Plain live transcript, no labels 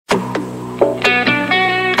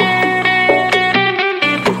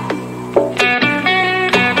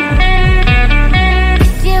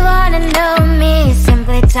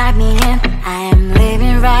write me in. I am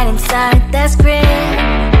living right inside the script.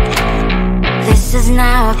 This is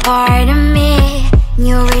now a part of me,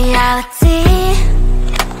 new reality.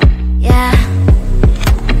 Yeah.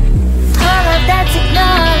 All of that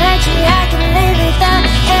technology I can live without.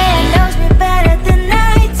 AI knows me better than I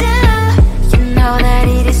do. You know that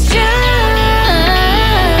it is true.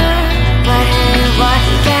 But hey, what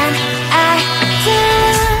can I do?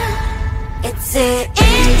 It's the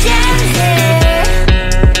engines here,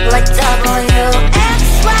 like WXYZ.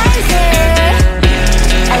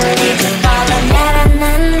 I leave the follow, na na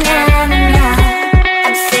na na na na.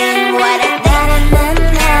 I'm saying what I na na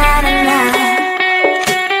na na na.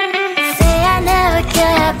 Say I never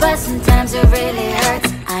care, but sometimes it really hurts.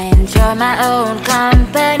 I enjoy my own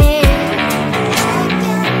company.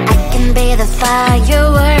 I can be the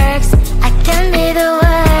fireworks, I can be the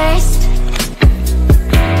worst.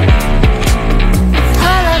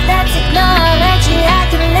 All of that technology I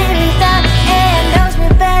can live without. AI knows me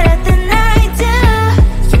better than I do.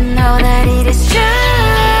 You know that it is true.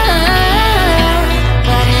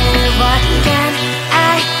 But hey, what can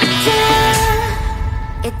I do?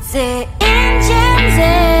 It's the engines,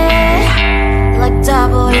 like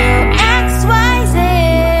WXYZ.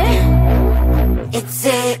 It's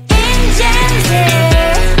the engines,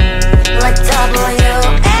 like WXYZ.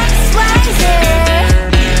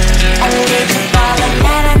 I live to follow,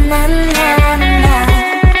 na na na na na na.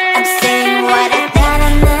 I'm saying what I na na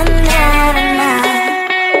na na na na.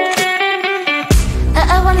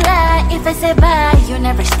 I won't lie if I say bye, you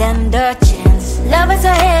never stand a chance. Love us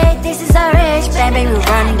or hate, this is our age, baby, we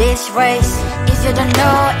run this race. If you don't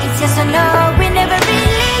know, it's yes or no, we never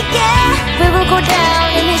really care. We will go down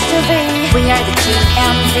in history, we are the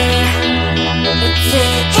TMZ. It's the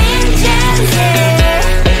engines,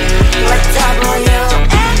 like WXYZ.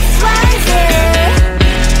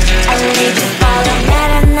 I need to follow, na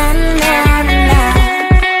na na na na na.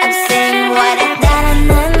 I'm saying what I na na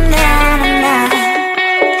na na na.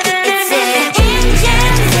 It's the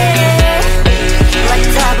engines, like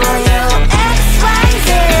WXYZ.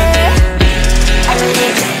 I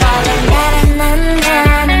need to follow, na na na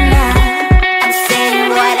na na. I'm saying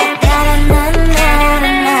what I na na na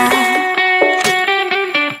na na.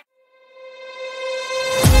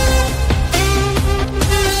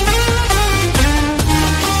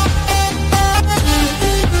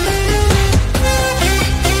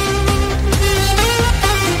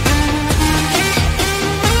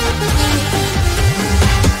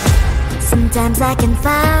 Sometimes I can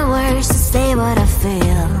find words to say what I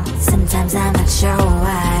feel. Sometimes I'm not sure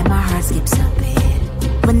why my heart skips a beat.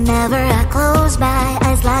 Whenever I close my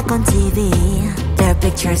eyes like on TV, there are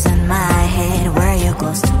pictures in my head where you're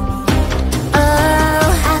close to me.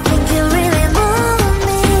 Oh, I think you really move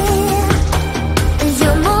me.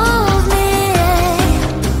 You move me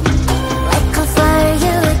like a fire,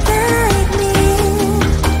 you ignite me,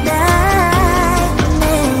 ignite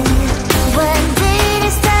me. When did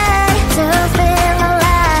it start to feel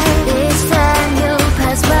alive? Each time you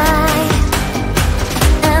pass by,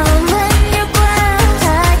 and when you close,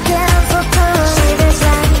 I can't focus. Shivers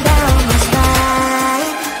run down my spine.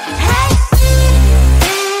 Hey.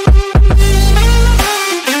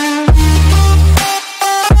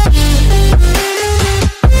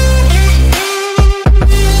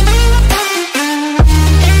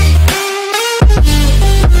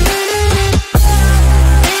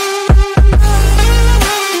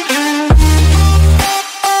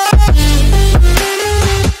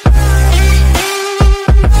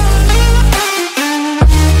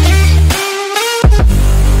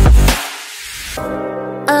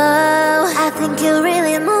 Oh, I think you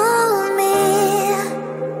really move me.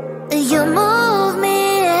 You move me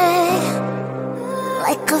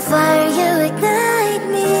like a fire, you ignite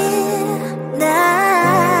me,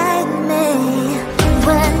 ignite me.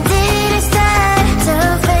 When did it start to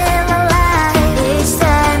feel alive? Each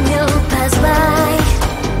time you pass by,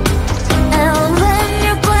 and when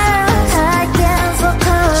you close, I can't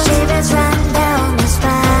focus. Shivers run down my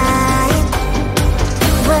spine.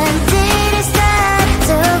 When did it start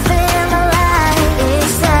to feel alive?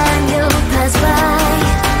 Each time you pass by,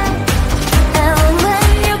 and when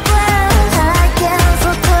you close, I can't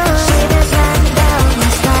focus. Shivers run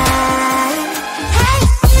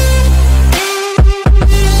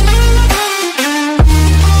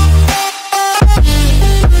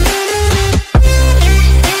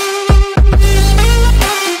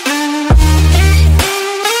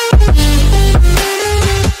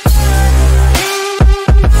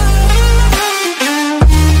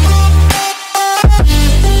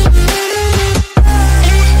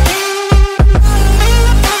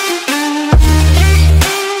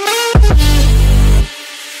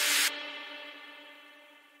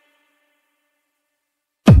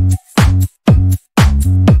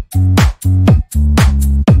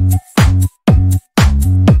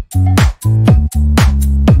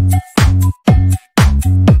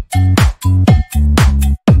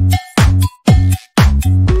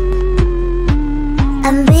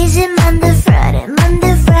I'm busy Monday, Friday,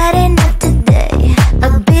 not today.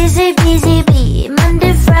 A busy, busy bee,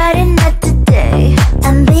 Monday, Friday, not today.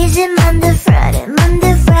 I'm busy Monday, Friday,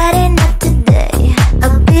 not today. A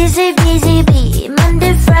busy, busy bee,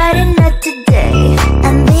 Monday, Friday, not today.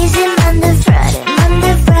 I'm busy Monday,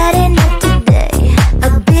 Friday, not today.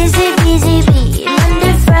 A busy, busy bee,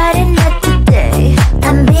 Monday, Friday, not today.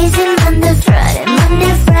 I'm busy Monday,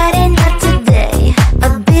 Friday, not today. A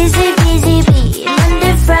busy, busy bee,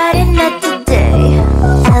 Monday, Friday, not today.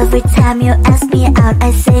 Every time you ask me out,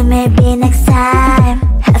 I say maybe next time.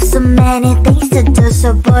 Have so many things to do,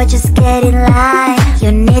 so boy, just get in line.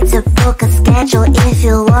 You need to book a schedule if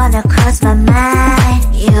you wanna cross my mind.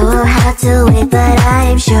 You will have to wait, but I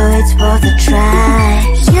am sure it's worth a try.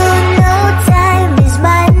 You know time is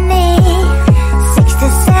money. 60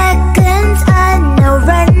 seconds on no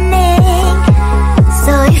running.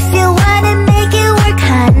 So if you wanna make it work,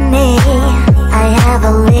 honey, I have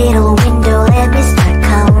a little window, let me start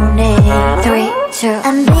counting. 3, 2,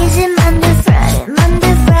 I'm busy Monday,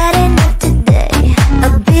 Friday, not today. A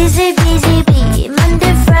busy, busy bee,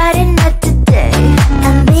 Monday, Friday, not today.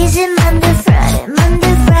 I'm busy Monday, Friday,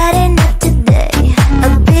 not today. A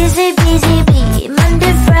busy, busy bee,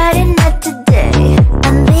 Monday, Friday, not today.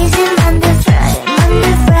 I'm busy Monday,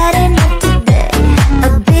 Friday, not today. A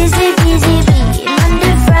busy, busy bee,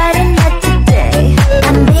 Monday, Friday, not today.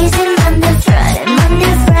 I'm busy Monday,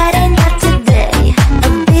 Friday, not today. A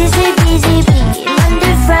busy, busy bee,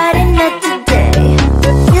 Monday, Friday, not today.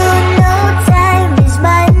 You know time is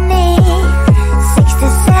money. 60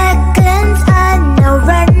 seconds on no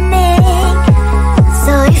running.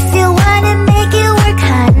 So if you wanna make it work,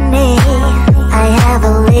 honey, I have a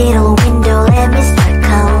little window, let me start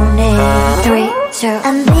counting. 3, 2,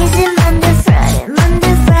 I'm busy Monday,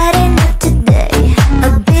 Friday, not today. A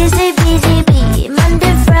busy, busy bee,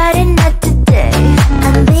 Monday, Friday, not today.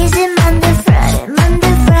 I'm busy Monday,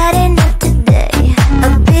 Friday, not today. A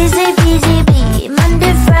busy, busy bee,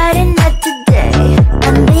 Monday, Friday, not today.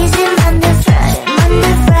 I'm busy Monday,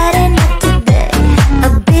 Friday, not today. A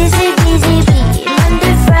busy, busy bee,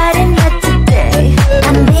 Monday, Friday, not today.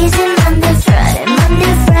 I'm busy Monday,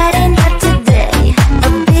 Friday, not today. A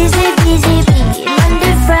busy, busy bee,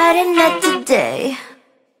 Monday, Friday, not today.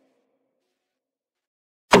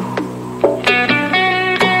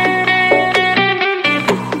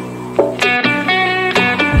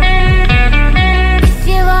 If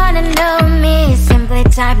you wanna know me, simply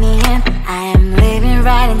type me in. I am living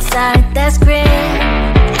right inside the screen.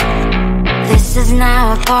 This is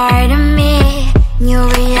now a part of me, new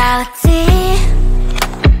reality.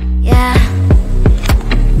 Yeah.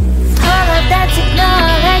 All of that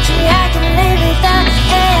technology I can live without.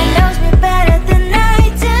 It knows me better than I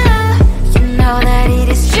do. You know that it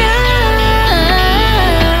is true.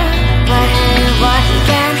 But hey, what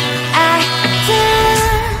can I do?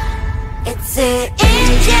 It's the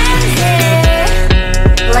engines here,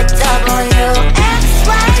 like WXYZ.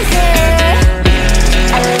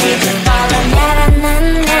 I need to follow, na na na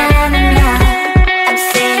na na na. I'm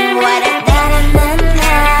saying what I na na na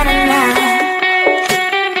na na na.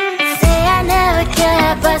 Say I never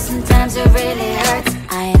care, but sometimes it really hurts.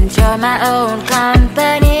 I enjoy my own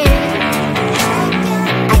company.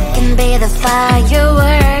 I can be the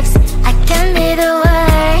fireworks, I can be the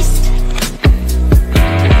worst.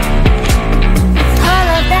 All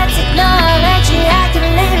of that technology I can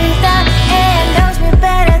live without. It knows me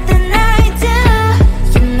better than I do.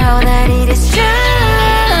 You know that it is true.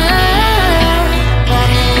 But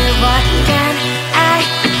hey, what can I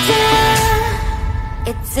do?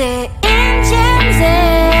 It's the engines,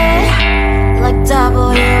 like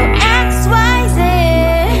WXYZ.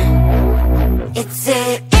 It's the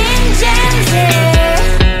engines,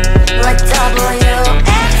 like WXYZ.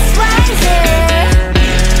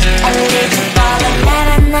 I need to follow, na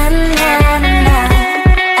na na na na na.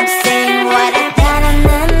 I'm saying what I na na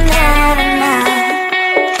na na na na.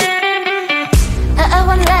 I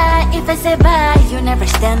won't lie if I say bye, you never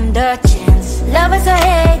stand a chance. Love us or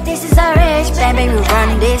hate, this is our age, baby, we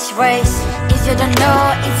run this race. If you don't know,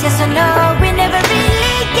 it's yes or no, we never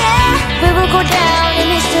really care. We will go down in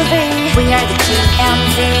history, we are the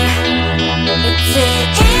TMZ. It's the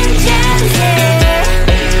engines,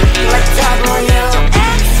 like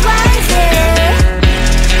WXYZ.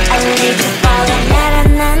 I need to follow, na na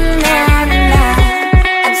na na na na.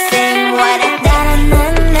 I'm saying what I na na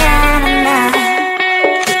na na na.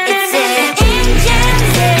 It's the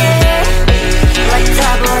engines, like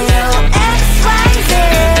WXYZ.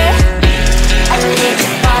 I need to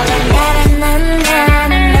follow, na na na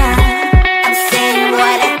na na. I'm saying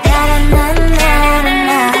what I na na na na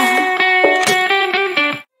na.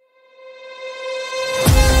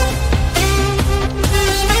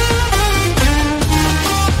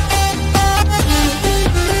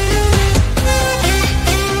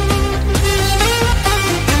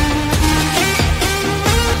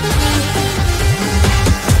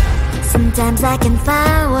 Sometimes I can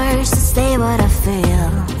find words to say what I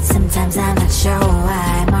feel. Sometimes I'm not sure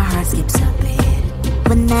why my heart skips a beat.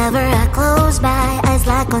 Whenever I close my eyes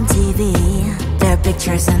like on TV, there are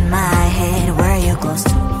pictures in my head where you're close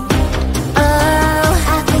to me. Oh,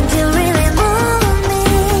 I think you really move me.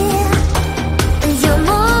 You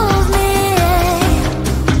move me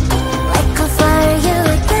like a fire, you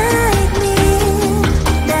ignite me,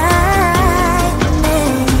 ignite me.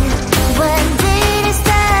 When did it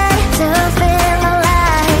start to feel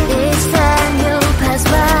alive? Each time you pass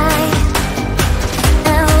by,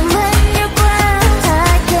 and when you glance,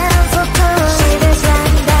 I can't focus. Shivers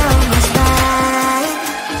run down my spine.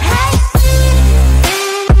 Hey.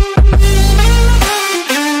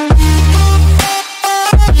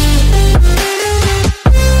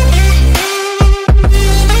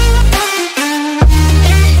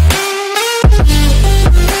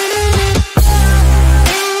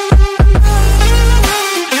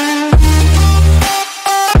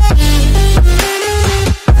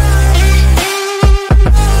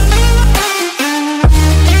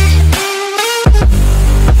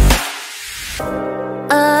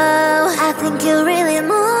 Oh, I think you really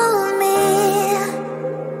move me.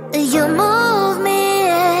 You move me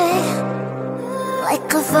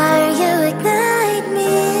like a fire, you ignite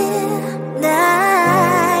me,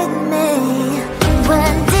 ignite me.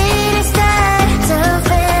 When did it start to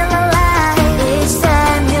feel alive? Each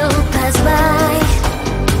time you pass by,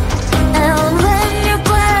 and when you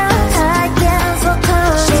glance, I can't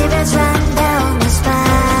focus. Shivers run down my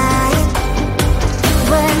spine.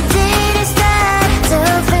 When did it start to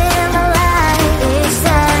feel alive? Each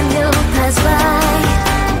time you pass by,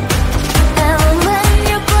 and when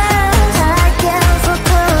you glance, I can't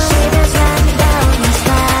focus. Shivers run down my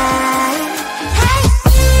spine. Hey.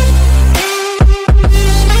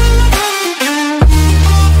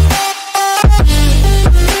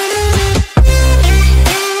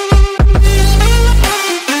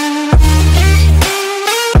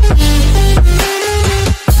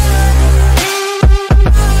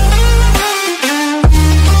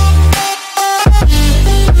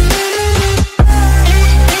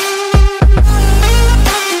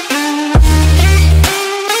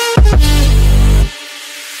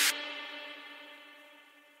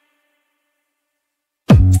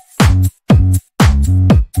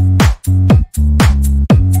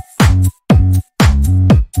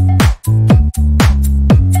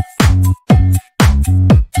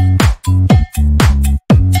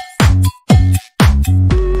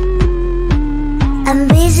 I'm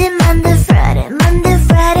busy Monday, Friday,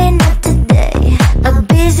 not today. A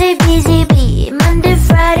busy bee, Monday,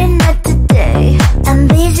 Friday, not today. I'm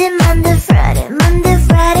busy Monday, Friday,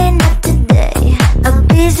 not today. A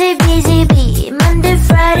busy bee, Monday,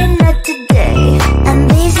 Friday, not today. I'm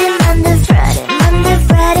busy Monday,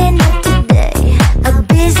 Friday, not today. A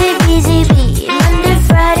busy bee, Monday,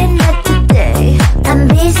 Friday, not today. I'm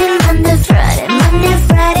busy Monday, Friday,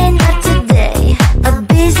 not today. A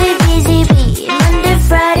busy bee, Monday,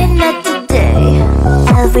 Friday, not today.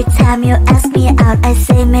 Every time you ask me out, I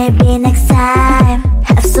say maybe next time.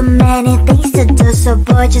 Have so many things to do, so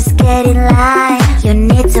boy, just get in line. You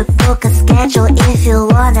need to book a schedule if you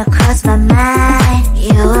wanna cross my mind.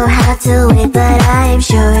 You will have to wait, but I am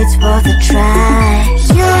sure it's worth a try.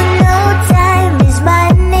 You know time is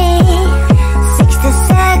money. 60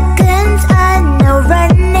 seconds on no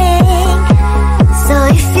running. So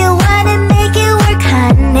if you wanna make it work,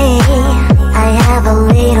 honey, I have a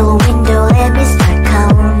little window, let me start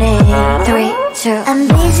counting. 3, 2, I'm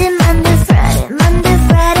busy Monday,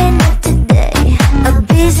 Friday, not today. A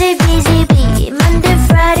busy